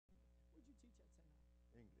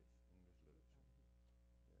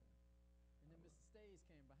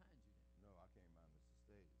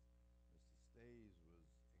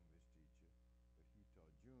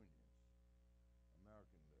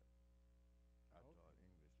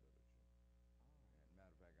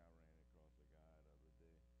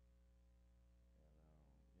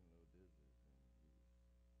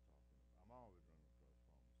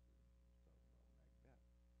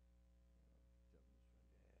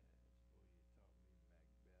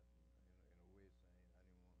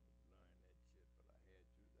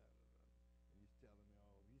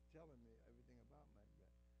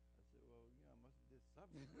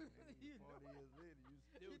You 40 years later, you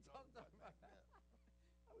still talking about back then.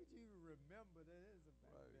 How would you even remember that is a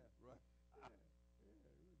back then? Right. Yeah, you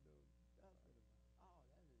know nothing about it. Oh,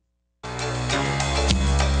 that is.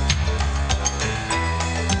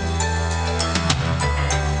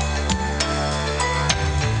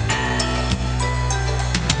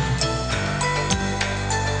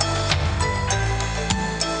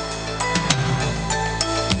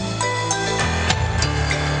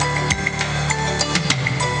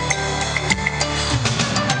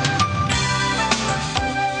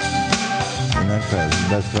 And that class, the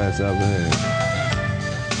best class I ever had.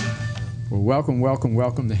 Well,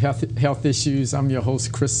 welcome to Health Issues. I'm your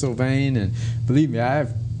host, Chris Sylvain, and believe me, I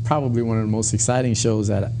have probably one of the most exciting shows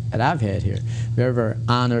that I've had here. Very, very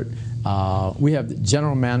honored. We have the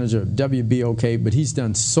general manager of WBOK, but he's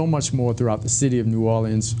done so much more throughout the city of New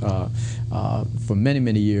Orleans for many,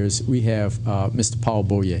 many years. We have Mr. Paul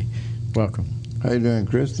Beaulieu. Welcome. How you doing,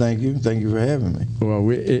 Chris? Thank you. Thank you for having me. Well,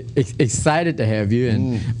 we're excited to have you,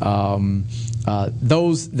 and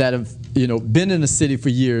those that have been in the city for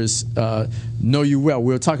years know you well.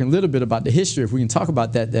 We were talking a little bit about the history, if we can talk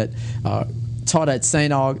about that. That taught at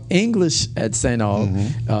St. Aug, English at St. Aug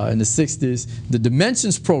in the '60s. The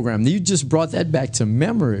Dimensions program. You just brought that back to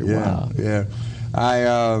memory. Yeah, wow. Yeah.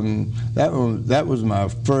 That was my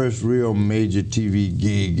first real major TV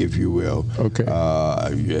gig, if you will. Okay.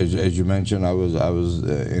 As you mentioned, I was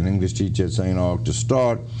an English teacher at St. Aug to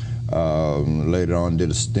start. Later on,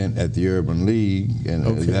 did a stint at the Urban League, and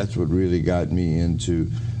that's what really got me into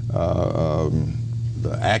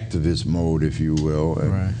the activist mode, if you will,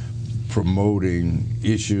 and promoting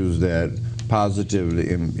issues that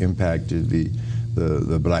positively impacted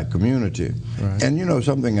the black community. Right. And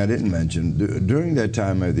something I didn't mention, during that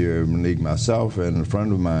time at the Urban League, myself and a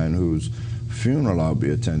friend of mine whose funeral I'll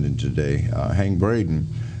be attending today, Hank Braden,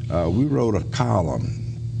 we wrote a column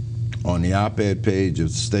on the op-ed page of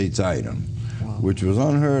State's Item, which was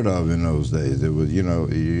unheard of in those days. It was,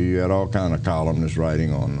 you had all kind of columnists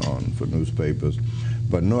writing for newspapers,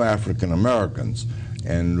 but no African Americans.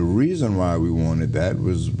 And the reason why we wanted that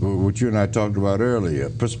was what you and I talked about earlier,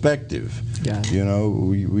 perspective. Yeah.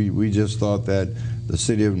 We just thought that the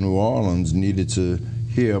city of New Orleans needed to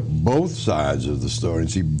hear both sides of the story and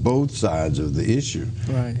see both sides of the issue.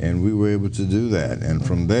 Right. And we were able to do that. And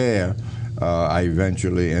from there, I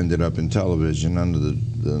eventually ended up in television under the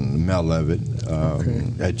Mel Levitt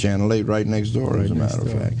at Channel 8 right next door, as a matter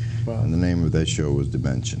of fact. Wow. And the name of that show was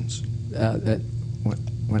Dimensions.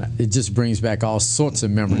 It just brings back all sorts of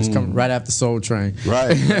memories, coming right after Soul Train.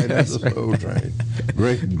 Right after Soul Train.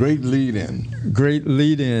 Great lead-in. Great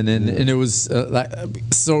lead-in, and it was like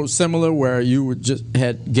so similar where you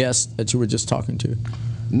had guests that you were just talking to.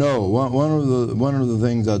 No, one of the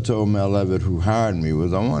things I told Mel Levitt, who hired me,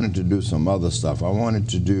 was I wanted to do some other stuff. I wanted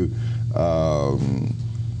to do,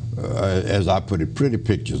 as I put it, pretty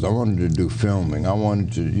pictures. I wanted to do filming. I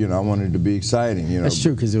wanted to, I wanted to be exciting. That's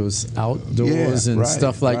true, because it was outdoors and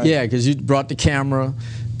stuff like because you brought the camera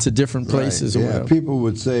to different places. Or whatever. People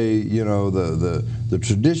would say, the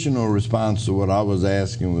traditional response to what I was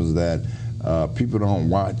asking was that people don't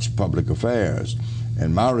watch public affairs.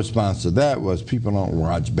 And my response to that was people don't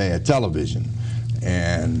watch bad television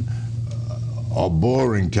or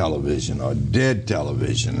boring television or dead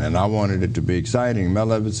television, and I wanted it to be exciting. Mel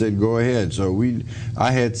Levitt said, go ahead. So I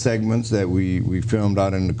had segments that we filmed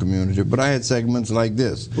out in the community, but I had segments like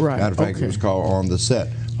this. Right. Matter of fact, it was called On the Set,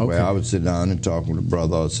 where I would sit down and talk with a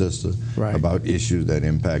brother or sister about issues that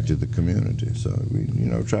impacted the community. So we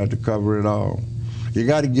tried to cover it all. You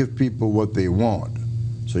got to give people what they want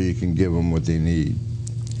so you can give them what they need.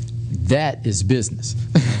 That is business.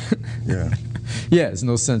 Yeah. Yeah, there's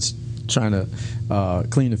no sense trying to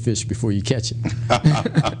clean a fish before you catch it.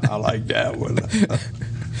 I like that one.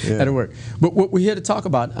 Yeah. That'll work. But what we're here to talk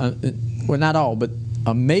about, well, not all, but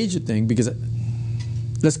a major thing, because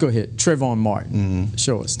let's go ahead. Trevon Martin,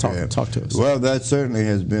 show us, talk to us. Well, that certainly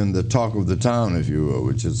has been the talk of the town, if you will,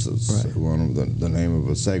 which is one of the name of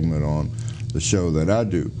a segment on the show that I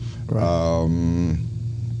do. Right.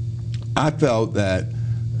 I felt that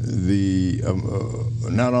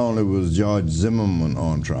not only was George Zimmerman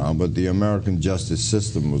on trial, but the American justice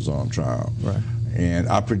system was on trial. Right. And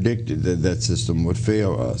I predicted that that system would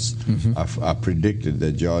fail us. I predicted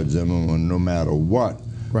that George Zimmerman, no matter what,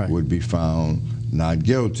 would be found not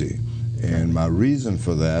guilty. And my reason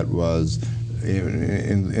for that was,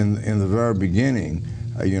 in the very beginning,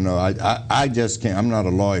 I just can't, I'm not a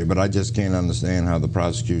lawyer, but I just can't understand how the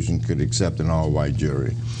prosecution could accept an all-white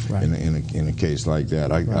jury in a case like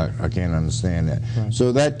that. I can't understand that. Right.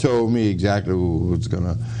 So that told me exactly what was going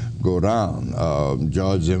to go down.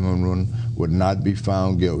 George Zimmerman would not be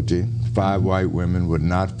found guilty. 5 white women would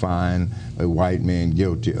not find a white man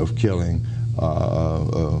guilty of killing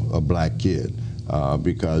a black kid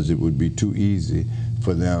because it would be too easy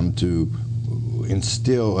for them to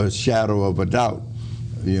instill a shadow of a doubt.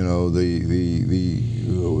 You know,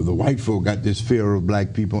 the white folk got this fear of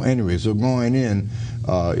black people anyway. So going in,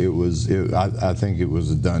 I think it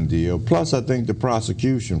was a done deal. Plus, I think the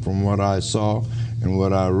prosecution, from what I saw and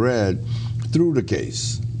what I read, threw the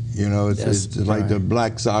case. You know, it's like the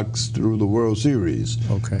Black Sox through the World Series.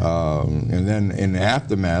 Okay. And then in the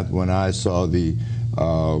aftermath, when I saw the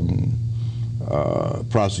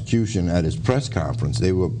prosecution at his press conference,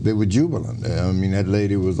 they were jubilant. I mean, that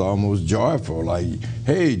lady was almost joyful, like,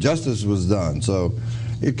 hey, justice was done. So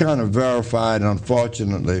it kind of verified,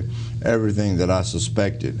 unfortunately, everything that I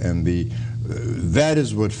suspected. And that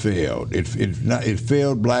is what failed. It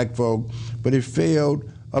failed black folk, but it failed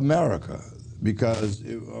America, because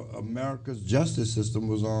America's justice system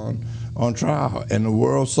was on trial, and the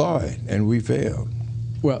world saw it, and we failed.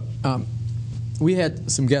 Well, we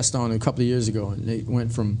had some guests on a couple of years ago, and they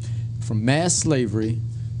went from mass slavery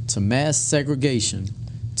to mass segregation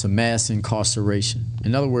to mass incarceration.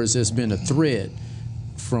 In other words, there's been a thread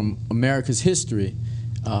from America's history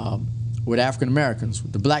with African Americans,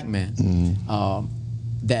 with the black man,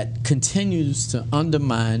 that continues to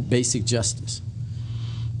undermine basic justice.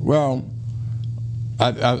 Well,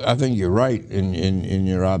 I think you're right in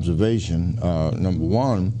your observation, number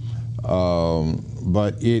one,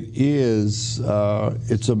 but it's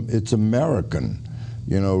American.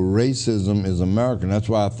 You know, racism is American. That's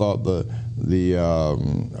why I thought the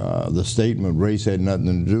statement "race had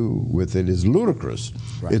nothing to do with it" is ludicrous.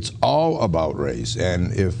 Right. It's all about race,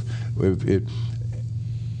 and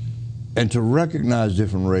and to recognize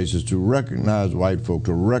different races, to recognize white folk,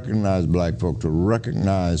 to recognize black folk, to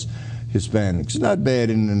recognize Hispanics, it's not bad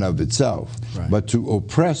in and of itself. Right. But to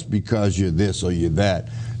oppress because you're this or you're that,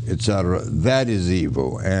 etc., that is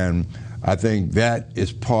evil. And I think that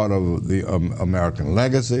is part of the American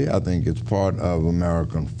legacy. I think it's part of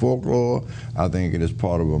American folklore. I think it is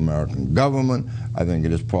part of American government. I think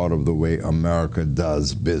it is part of the way America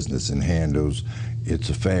does business and handles its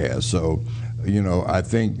affairs. So, you know, I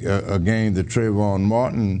think, again, the Trevon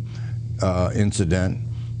Martin incident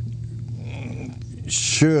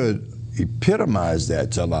should epitomize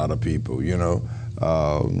that to a lot of people, you know.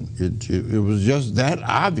 It was just that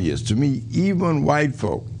obvious to me. Even white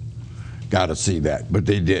folk got to see that, but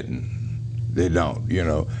they didn't. They don't, you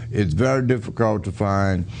know. It's very difficult to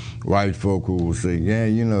find white folk who will say, yeah,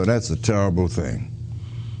 you know, that's a terrible thing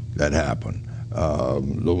that happened.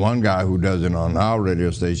 The one guy who does it on our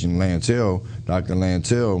radio station, Lance Hill, Dr. Lance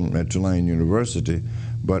Hill at Tulane University.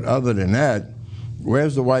 But other than that,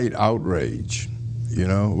 where's the white outrage? You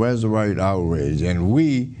know, where's the white outrage? And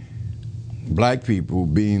we, black people,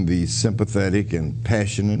 being the sympathetic and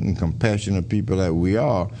passionate and compassionate people that we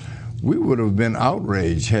are, we would have been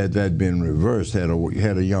outraged had that been reversed, had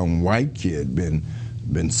a young white kid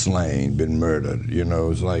been slain, been murdered. You know,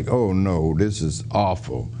 it's like, oh no, this is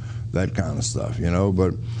awful, that kind of stuff, you know.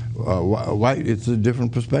 But white, it's a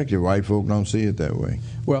different perspective. White folk don't see it that way.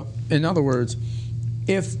 Well, in other words,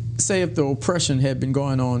 if the oppression had been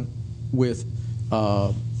going on with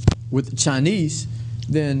the Chinese,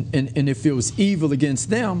 then and if it was evil against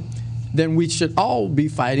them, then we should all be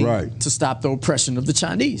fighting to stop the oppression of the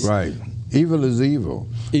Chinese. Right. Evil is evil.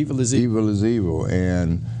 Evil is evil. Evil is evil.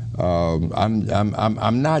 And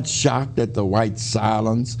I'm not shocked at the white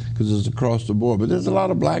silence, because it's across the board. But there's a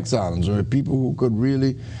lot of black silence. There are people who could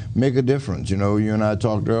really make a difference. You know, you and I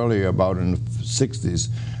talked earlier about in the 60s.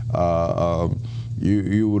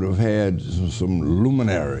 You would have had some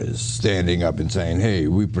luminaries standing up and saying, hey,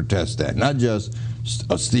 we protest that. Not just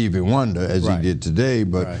a Stevie Wonder, as he did today,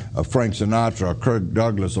 but a Frank Sinatra, a Kirk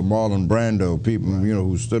Douglas, a Marlon Brando, people you know,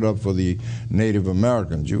 who stood up for the Native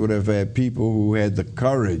Americans. You would have had people who had the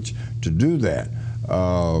courage to do that.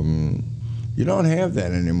 You don't have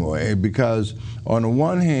that anymore, because on the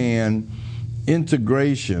one hand,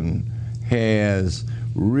 integration has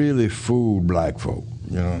really fooled black folk.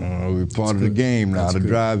 You know, we're part of the game now. The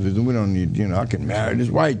drive is, we don't need, you know, I can marry this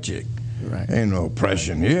white chick. Right. Ain't no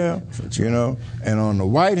oppression here, you know. And on the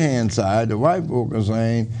white hand side, the white folk are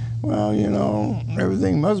saying, well, you know,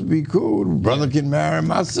 everything must be cool. Brother can marry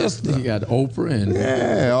my sister. You got Oprah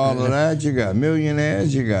and all of that. You got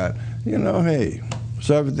millionaires. You got, you know, hey,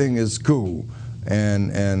 so everything is cool.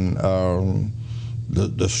 And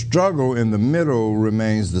the struggle in the middle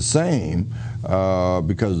remains the same.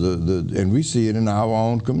 Because and we see it in our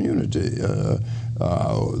own community,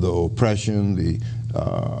 the oppression, the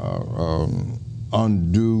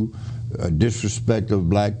undue disrespect of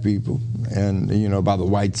black people, and by the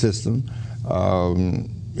white system,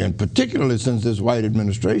 and particularly since this white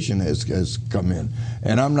administration has come in.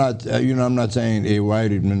 And I'm not saying a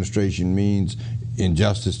white administration means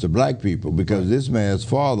injustice to black people, because this man's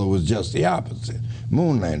father was just the opposite.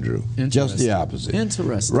 Moon Landrieu, just the opposite.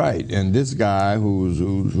 Interesting. Right, and this guy who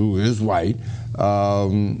is white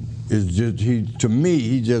is just to me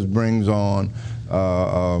he just brings on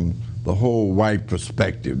the whole white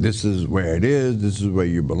perspective. This is where it is. This is where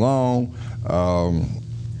you belong.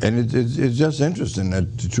 And it's just interesting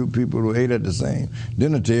that the two people who ate at the same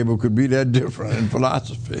dinner table could be that different in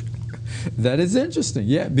philosophy. That is interesting,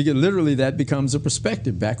 yeah, because literally that becomes a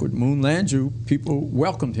perspective. Back with Moon Landrieu, people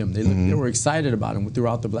welcomed him. They were excited about him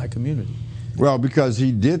throughout the black community. Well, because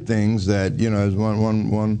he did things that, as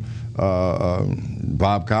one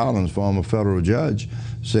Bob Collins, former federal judge,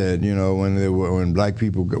 said, when black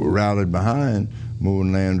people rallied behind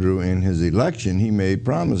Moon Landrieu in his election, he made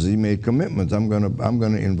promises, he made commitments. I'm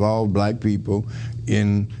gonna involve black people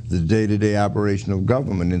in the day-to-day operation of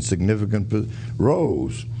government in significant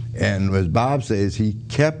roles. And as Bob says, he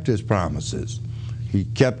kept his promises. He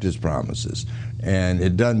kept his promises. And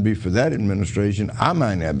it doesn't be for that administration, I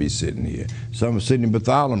might not be sitting here. Sidney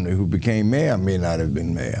Bartholomew, who became mayor, may not have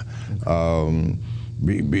been mayor.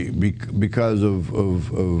 Because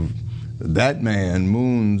of that man,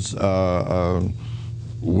 Moon's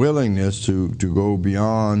willingness to go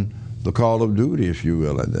beyond the call of duty, if you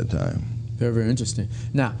will, at that time. Very, very interesting.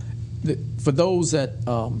 Now, for those that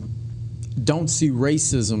don't see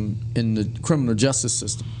racism in the criminal justice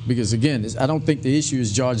system, because again, I don't think the issue is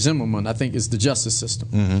George Zimmerman, I think it's the justice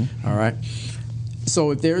system, all right?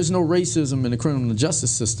 So if there is no racism in the criminal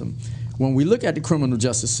justice system, when we look at the criminal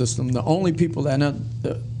justice system, the only people that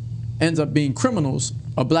ends up being criminals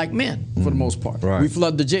are black men, for the most part. Right. We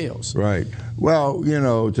flood the jails. Right. Well,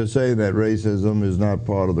 to say that racism is not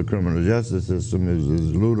part of the criminal justice system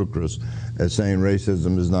is ludicrous, as saying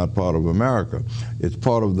racism is not part of America. It's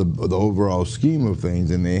part of the overall scheme of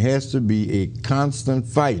things, and there has to be a constant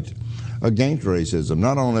fight against racism,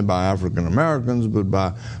 not only by African Americans, but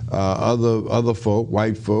by other folk,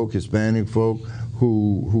 white folk, Hispanic folk,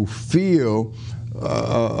 who feel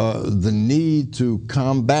the need to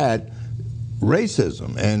combat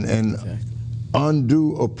racism and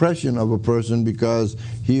undue oppression of a person because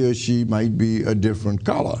he or she might be a different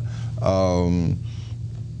color.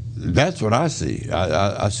 That's what I see.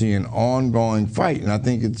 I see an ongoing fight, and I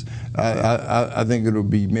think I think it'll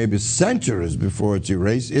be maybe centuries before it's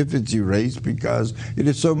erased, if it's erased, because it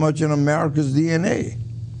is so much in America's DNA.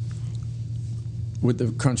 What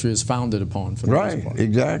the country is founded upon, for the most part.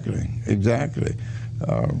 Exactly.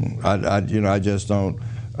 I just don't.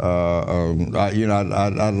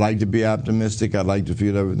 I'd like to be optimistic. I'd like to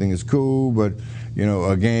feel everything is cool, but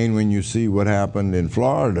again, when you see what happened in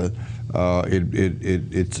Florida,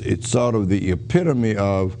 it's sort of the epitome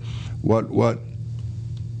of what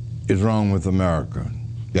is wrong with America.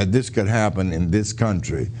 That this could happen in this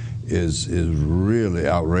country is really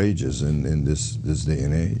outrageous in this day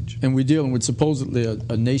and age. And we're dealing with supposedly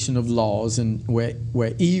a nation of laws, and where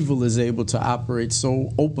evil is able to operate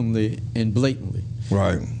so openly and blatantly.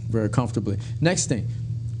 Right. Very comfortably. Next thing.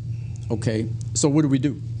 Okay, so what do we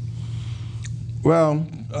do? Well,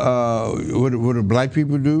 what do black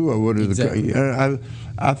people do, or what is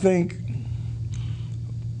I think,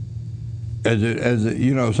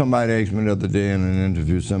 somebody asked me the other day in an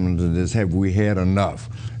interview similar to this, have we had enough?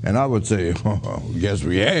 And I would say, yes,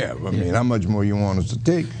 we have. I mean, how much more you want us to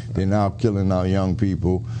take? They're now killing our young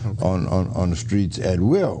people on the streets at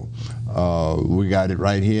will. We got it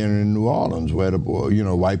right here in New Orleans, where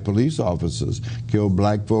white police officers kill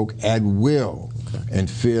black folk at will and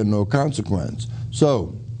fear no consequence.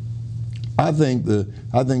 So, I think the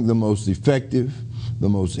most effective, the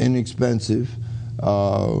most inexpensive,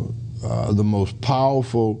 the most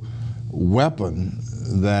powerful weapon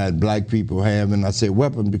that black people have, and I say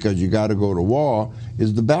weapon because you got to go to war,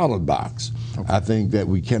 is the ballot box. I think that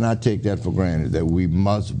we cannot take that for granted, that we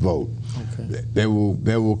must vote. There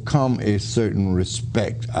will come a certain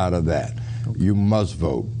respect out of that. You must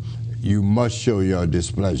vote. You must show your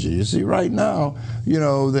displeasure. You see, right now,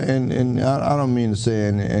 and I don't mean to say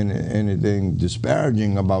anything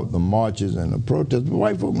disparaging about the marches and the protests, but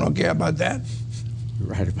white folk don't care about that. You're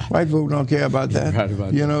right about that. White folk don't care about that. Right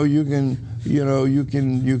about You can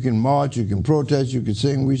march, you can protest, you can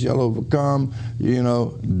sing, "We shall overcome."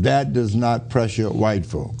 That does not pressure white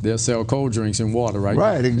folk. They'll sell cold drinks and water, right?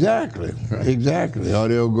 Right, exactly, exactly. Or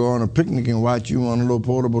they'll go on a picnic and watch you on a little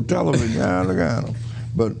portable television. Look at them.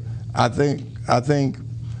 But I think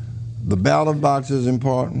the ballot box is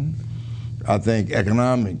important. I think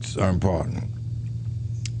economics are important.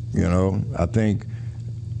 You know, I think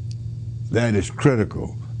that is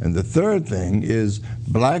critical. And the third thing is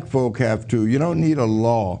black folk have to, you don't need a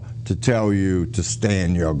law to tell you to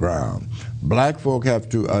stand your ground. Black folk have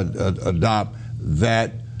to adopt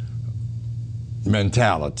that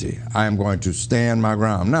mentality. I am going to stand my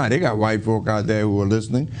ground. Now, they got white folk out there who are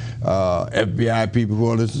listening, FBI people who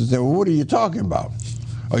are listening, say, well, what are you talking about?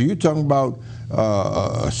 Are you talking about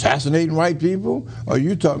assassinating white people? Are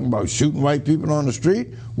you talking about shooting white people on the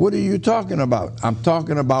street? What are you talking about? I'm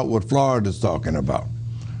talking about what Florida's talking about.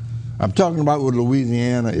 I'm talking about what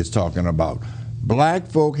Louisiana is talking about. Black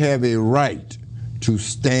folk have a right to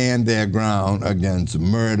stand their ground against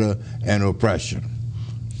murder and oppression.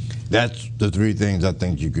 That's the three things I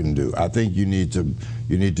think you can do. I think you need to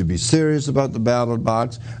be serious about the ballot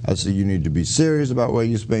box. I say you need to be serious about where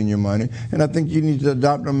you spend your money. And I think you need to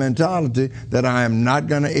adopt a mentality that I am not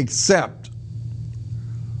going to accept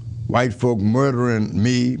white folk murdering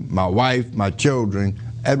me, my wife, my children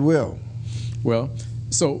at will. Well,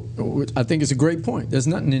 so I think it's a great point. There's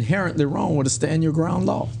nothing inherently wrong with a stand your ground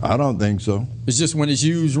law. I don't think so. It's just when it's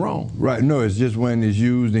used wrong. Right. No, it's just when it's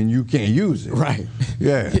used and you can't use it. Right.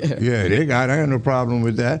 Yeah. I got no problem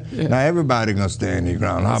with that. Yeah. Now everybody gonna stand their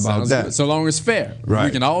ground. How about that? Good. So long as fair. Right.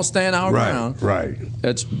 We can all stand our ground. Right.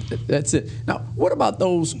 That's it. Now, what about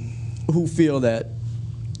those who feel that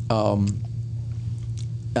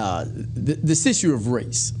this issue of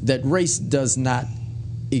race, that race does not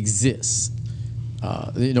exist?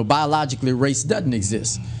 Biologically, race doesn't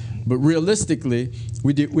exist, but realistically,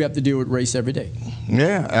 we have to deal with race every day.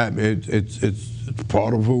 Yeah, it's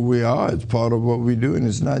part of who we are. It's part of what we do, and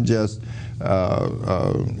it's not just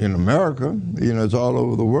in America. You know, it's all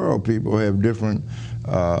over the world. People have different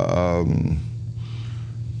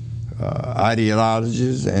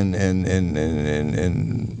ideologies and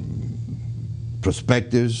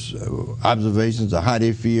perspectives, observations of how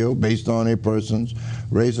they feel based on a person's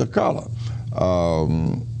race or color.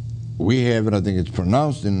 We have it. I think it's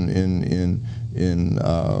pronounced in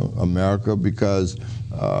America because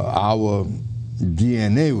our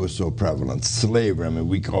DNA was so prevalent. Slavery. I mean,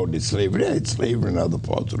 we called it slavery. They had slavery in other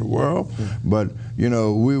parts of the world, but you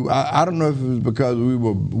know, I don't know if it was because we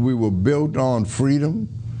were built on freedom.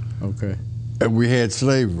 Okay. And we had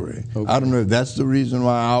slavery. Okay. I don't know if that's the reason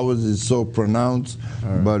why ours is so pronounced,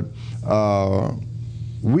 right. But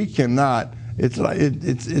we cannot. It's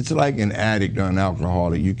like an addict or an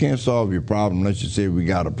alcoholic. You can't solve your problem unless you say we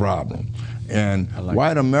got a problem. And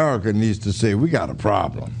white America needs to say we got a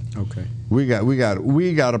problem. Okay. We got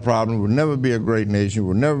a problem. We'll never be a great nation.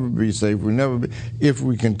 We'll never be safe. We'll never be if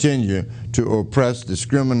we continue to oppress,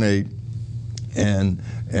 discriminate, and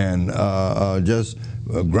just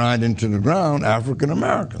grind into the ground African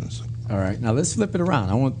Americans. All right. Now let's flip it around.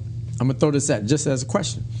 I'm gonna throw this at just as a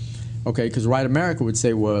question. Okay, because white America would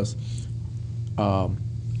say was.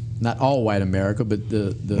 Not all white America, but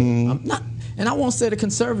not, and I won't say the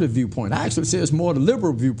conservative viewpoint. I actually say it's more the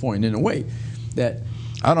liberal viewpoint in a way that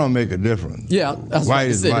I don't make a difference. Yeah, that's white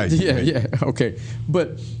is white. Yeah, okay.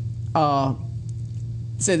 But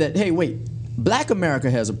say that, hey, wait, black America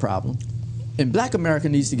has a problem, and black America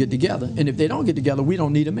needs to get together, and if they don't get together, we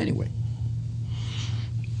don't need them anyway.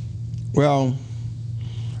 Well,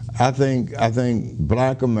 I think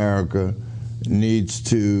black America needs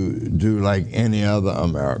to do like any other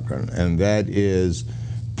American, and that is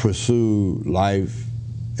pursue life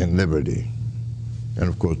and liberty, and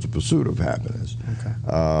of course the pursuit of happiness. Okay.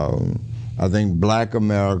 I think black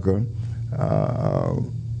America,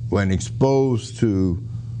 when exposed to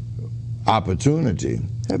opportunity,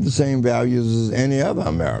 have the same values as any other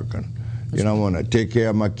American. You know, I want to take care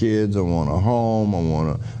of my kids. I want a home.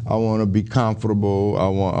 I want to be comfortable. I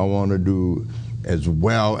want to do as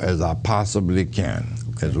well as I possibly can,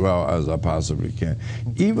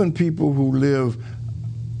 Even people who live,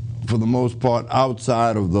 for the most part,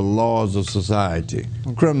 outside of the laws of society,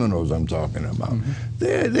 criminals I'm talking about.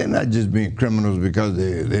 They're not just being criminals because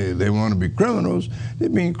they want to be criminals. They're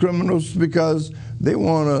being criminals because they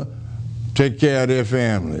want to take care of their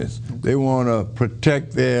families. They want to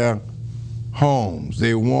protect their homes.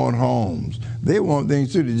 They want homes. They want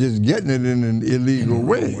things too. They're just getting it in an illegal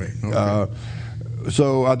way. Okay.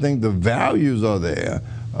 So I think the values are there.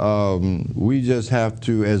 We just have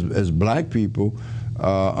to, as black people,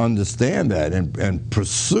 understand that and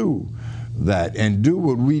pursue that and do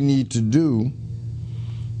what we need to do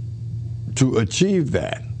to achieve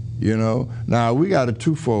that. You know, now we got a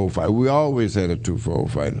twofold fight. We always had a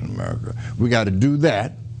twofold fight in America. We got to do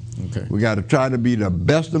that. Okay. We got to try to be the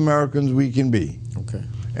best Americans we can be. Okay.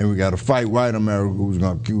 and we got to fight white America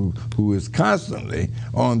who is constantly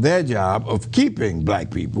on their job of keeping black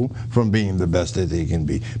people from being the best that they can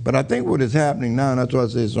be. But I think what is happening now, and that's why I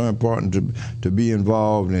say it's so important to be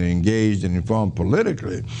involved and engaged and informed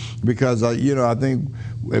politically, because I think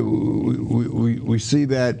we see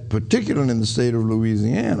that particularly in the state of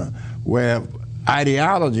Louisiana, where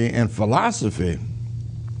ideology and philosophy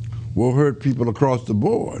will hurt people across the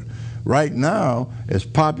board. Right now, as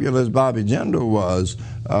popular as Bobby Jindal was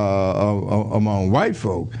among white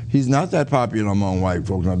folk, he's not that popular among white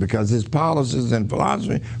folks now because his policies and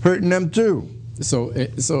philosophy hurting them too. So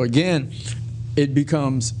again, it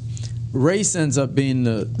becomes race ends up being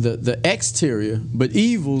the exterior, but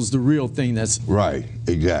evil's the real thing. That's right.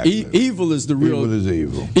 Exactly. Evil is the real. Evil is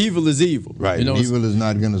evil. Evil is evil. Right. And evil is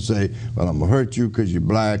not going to say, "Well, I'm gonna hurt you because you're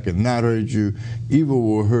black," and not hurt you. Evil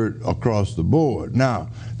will hurt across the board. Now,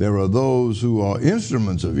 there are those who are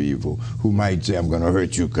instruments of evil who might say, "I'm going to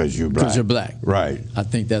hurt you because you're black." Because you're black. Right. I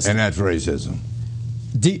think that's racism.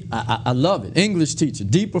 I love it. English teacher,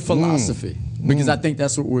 deeper philosophy, because I think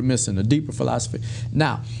that's what we're missing, a deeper philosophy.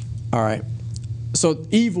 Now. All right, so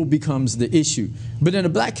evil becomes the issue. But in the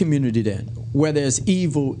black community then, where there's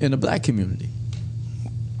evil in the black community?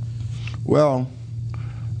 Well,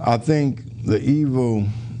 I think the evil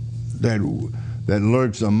that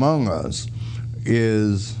lurks among us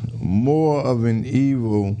is more of an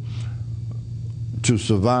evil to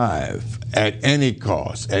survive at any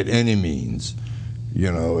cost, at any means.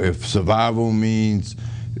 If survival means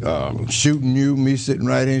shooting you, me sitting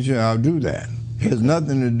right in you, I'll do that. It has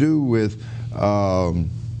nothing to do with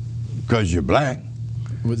because you're black.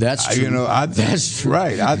 Well, that's true. That's true.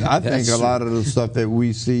 Right. I think a lot of the stuff that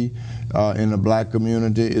we see in the black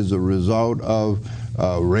community is a result of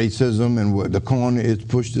racism and what the corner it's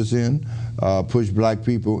pushed us in, pushed black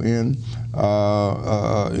people in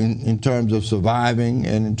terms of surviving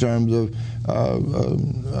and in terms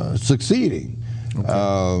of succeeding.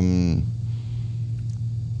 Okay.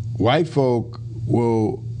 White folk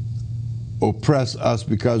will oppress us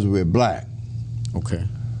because we're black. Okay.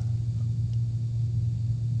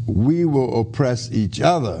 We will oppress each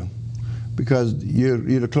other because you're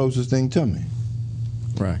the closest thing to me.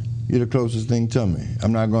 Right. You're the closest thing to me.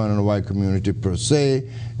 I'm not going in the white community per se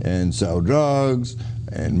and sell drugs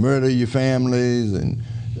and murder your families and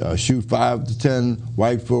shoot 5 to 10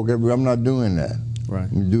 white folk everywhere. I'm not doing that. Right. I'm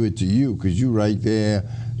gonna do it to you because you're right there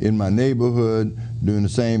in my neighborhood doing the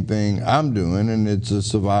same thing I'm doing, and it's a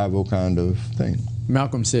survival kind of thing.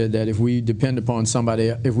 Malcolm said that if we depend upon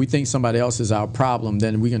somebody, if we think somebody else is our problem,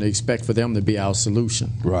 then we're going to expect for them to be our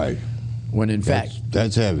solution. Right. When in fact...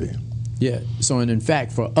 That's heavy. Yeah. So in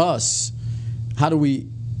fact, for us, how do we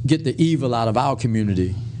get the evil out of our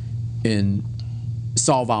community and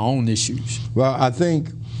solve our own issues? Well, I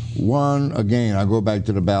think, one, again, I go back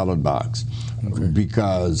to the ballot box. Okay.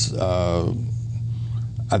 Because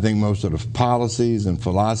I think most of the policies and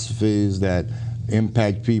philosophies that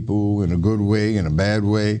impact people in a good way, in a bad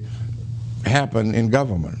way, happen in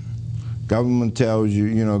government. Government tells you,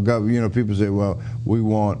 people say, well, we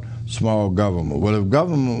want small government. Well, if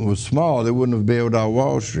government was small, they wouldn't have bailed out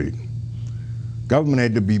Wall Street. Government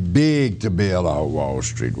had to be big to bail out Wall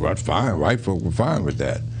Street. Well, that's fine. White folk were fine with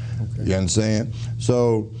that. Okay. You understand?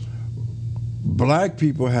 So black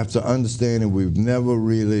people have to understand that we've never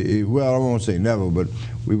really, well, I won't say never, but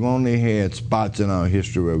we've only had spots in our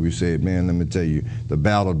history where we said, man, let me tell you, the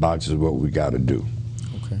ballot box is what we got to do.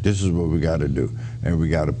 Okay. This is what we got to do. And we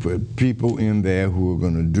got to put people in there who are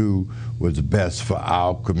going to do what's best for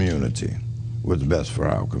our community. What's best for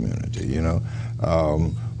our community,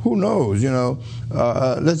 who knows,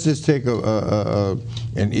 let's just take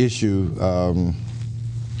an issue,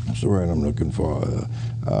 what's the word I'm looking for,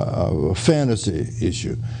 a fantasy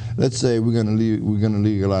issue. Let's say we're going to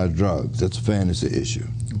legalize drugs. That's a fantasy issue.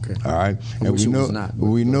 Okay. All right. And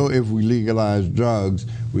we know if we legalize drugs,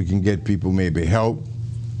 we can get people maybe help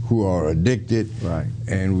who are addicted. Right.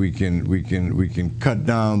 And we can cut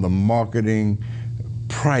down the marketing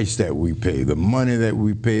price that we pay, the money that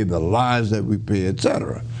we pay, the lives that we pay,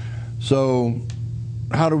 etc. So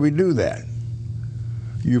how do we do that?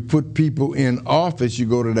 You put people in office, you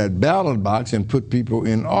go to that ballot box and put people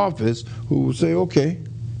in office who will say, okay,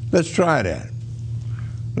 let's try that.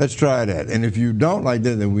 Let's try that. And if you don't like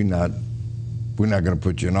that, then we're not going to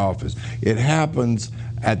put you in office. It happens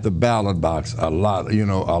at the ballot box a lot of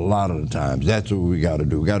the times. That's what we got to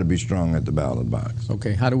do. We got to be strong at the ballot box.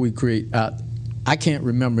 Okay, how do we create, I can't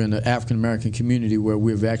remember in the African-American community where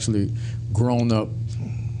we've actually grown up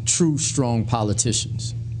true, strong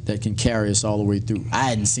politicians. that can carry us all the way through? I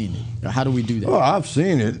hadn't seen it. How do we do that? Well, I've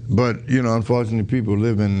seen it, but unfortunately, people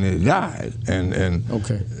live and they die, and an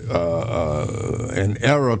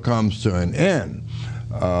era comes to an end.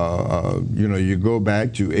 You go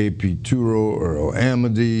back to A.P. Turo, Earl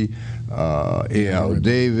Amity, A.L.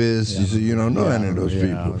 Davis. You see, you don't know any of those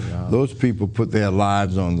people. Yeah. Those people put their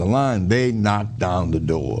lives on the line. They knocked down the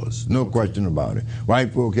doors. No question about it.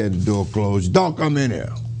 White folk had the door closed. Don't come in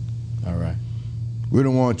here. All right. We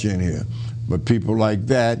don't want you in here. But people like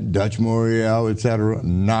that, Dutch Morial, etc.,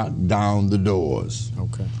 knocked down the doors.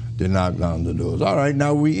 Okay. They knocked down the doors. All right,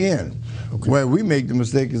 now we in. Okay. Where we make the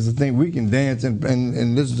mistake is to think we can dance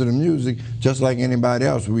and listen to the music just like anybody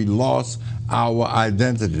else. We lost our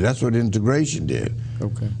identity. That's what integration did.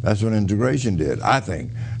 Okay. That's what integration did, I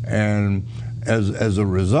think. And as a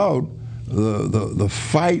result, the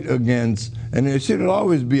fight against, and there should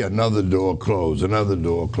always be another door closed, another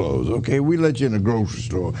door closed. Okay, we let you in the grocery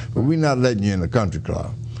store, but we're not letting you in the country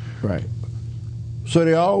club. Right. So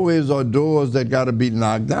there always are doors that got to be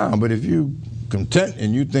knocked down. But if you content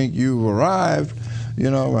and you think you've arrived,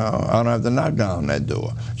 well, I don't have to knock down that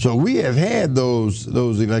door. So we have had those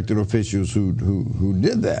elected officials who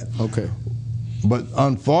did that. Okay. But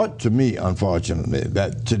unfortunately,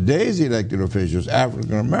 that today's elected officials,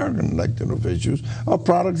 African American elected officials, are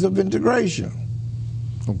products of integration.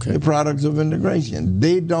 Okay. They're products of integration.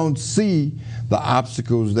 They don't see the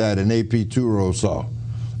obstacles that an A.P. Turo saw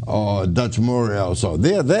or Dutch Morial saw.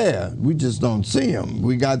 They're there. We just don't see them.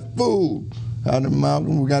 We got food out of the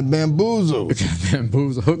mountain. We got bamboozled. We got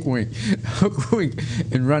bamboozled, hook wing,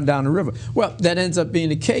 and run down the river. Well, that ends up being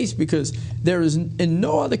the case because there is in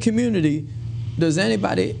no other community is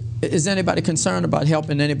anybody concerned about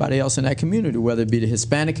helping anybody else in that community, whether it be the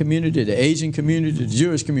Hispanic community, the Asian community, the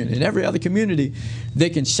Jewish community. In every other community, they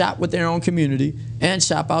can shop with their own community and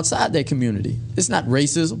shop outside their community. It's not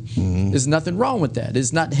racism. Mm-hmm. There's nothing wrong with that.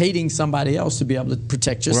 It's not hating somebody else to be able to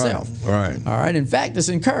protect yourself. Right. All right. In fact, it's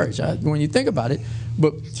encouraged when you think about it.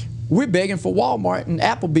 But we're begging for Walmart and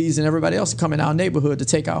Applebee's and everybody else to come in our neighborhood to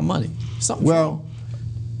take our money. Something's wrong.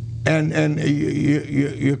 And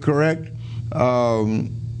you're correct.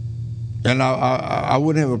 And I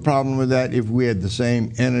wouldn't have a problem with that if we had the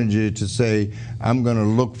same energy to say, I'm going to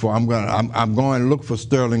look for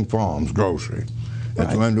Sterling Farms grocery.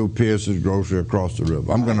 That's Wendell Pierce's grocery across the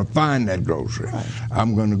river. I'm going to find that grocery. Right.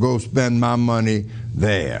 I'm going to go spend my money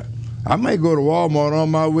there. I may go to Walmart on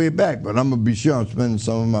my way back, but I'm going to be sure I'm spending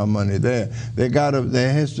some of my money there.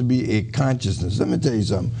 There has to be a consciousness. Let me tell you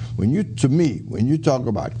something. When you talk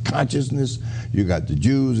about consciousness, you got the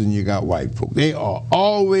Jews and you got white folk. They are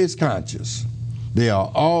always conscious. They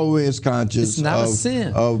are always conscious. It's not a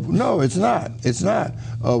sin. No, it's not. It's not.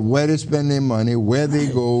 Of where they spend their money, where they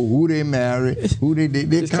go, who they marry, who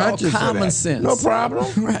they're conscious of that. Common sense. No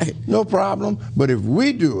problem. Right. No problem. But if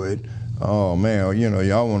we do it, oh man,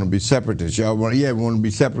 y'all want to be separatists. Y'all want to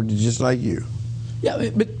be separatists just like you.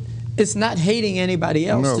 Yeah, but it's not hating anybody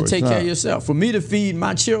else to take care of yourself. For me to feed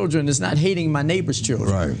my children, it's not hating my neighbor's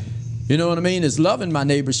children. Right. You know what I mean? It's loving my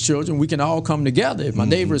neighbor's children. We can all come together. If my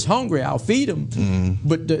neighbor is hungry, I'll feed him.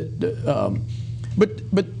 But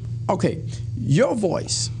okay, your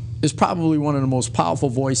voice is probably one of the most powerful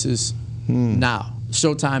voices now.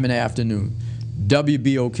 Showtime in the afternoon,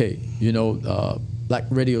 WBOK. Black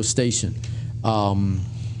radio station. What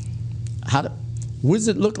does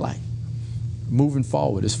it look like moving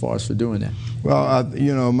forward as far as for doing that? Well,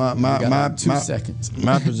 my 2 seconds.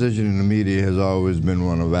 My position in the media has always been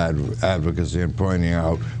one of advocacy and pointing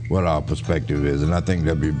out what our perspective is, and I think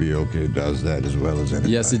WBOK does that as well as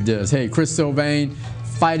anybody. Yes, it does. Hey, Chris Sylvain,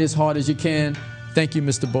 fight as hard as you can. Thank you,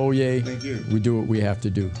 Mr. Beaulieu. Thank you. We do what we have to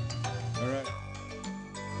do.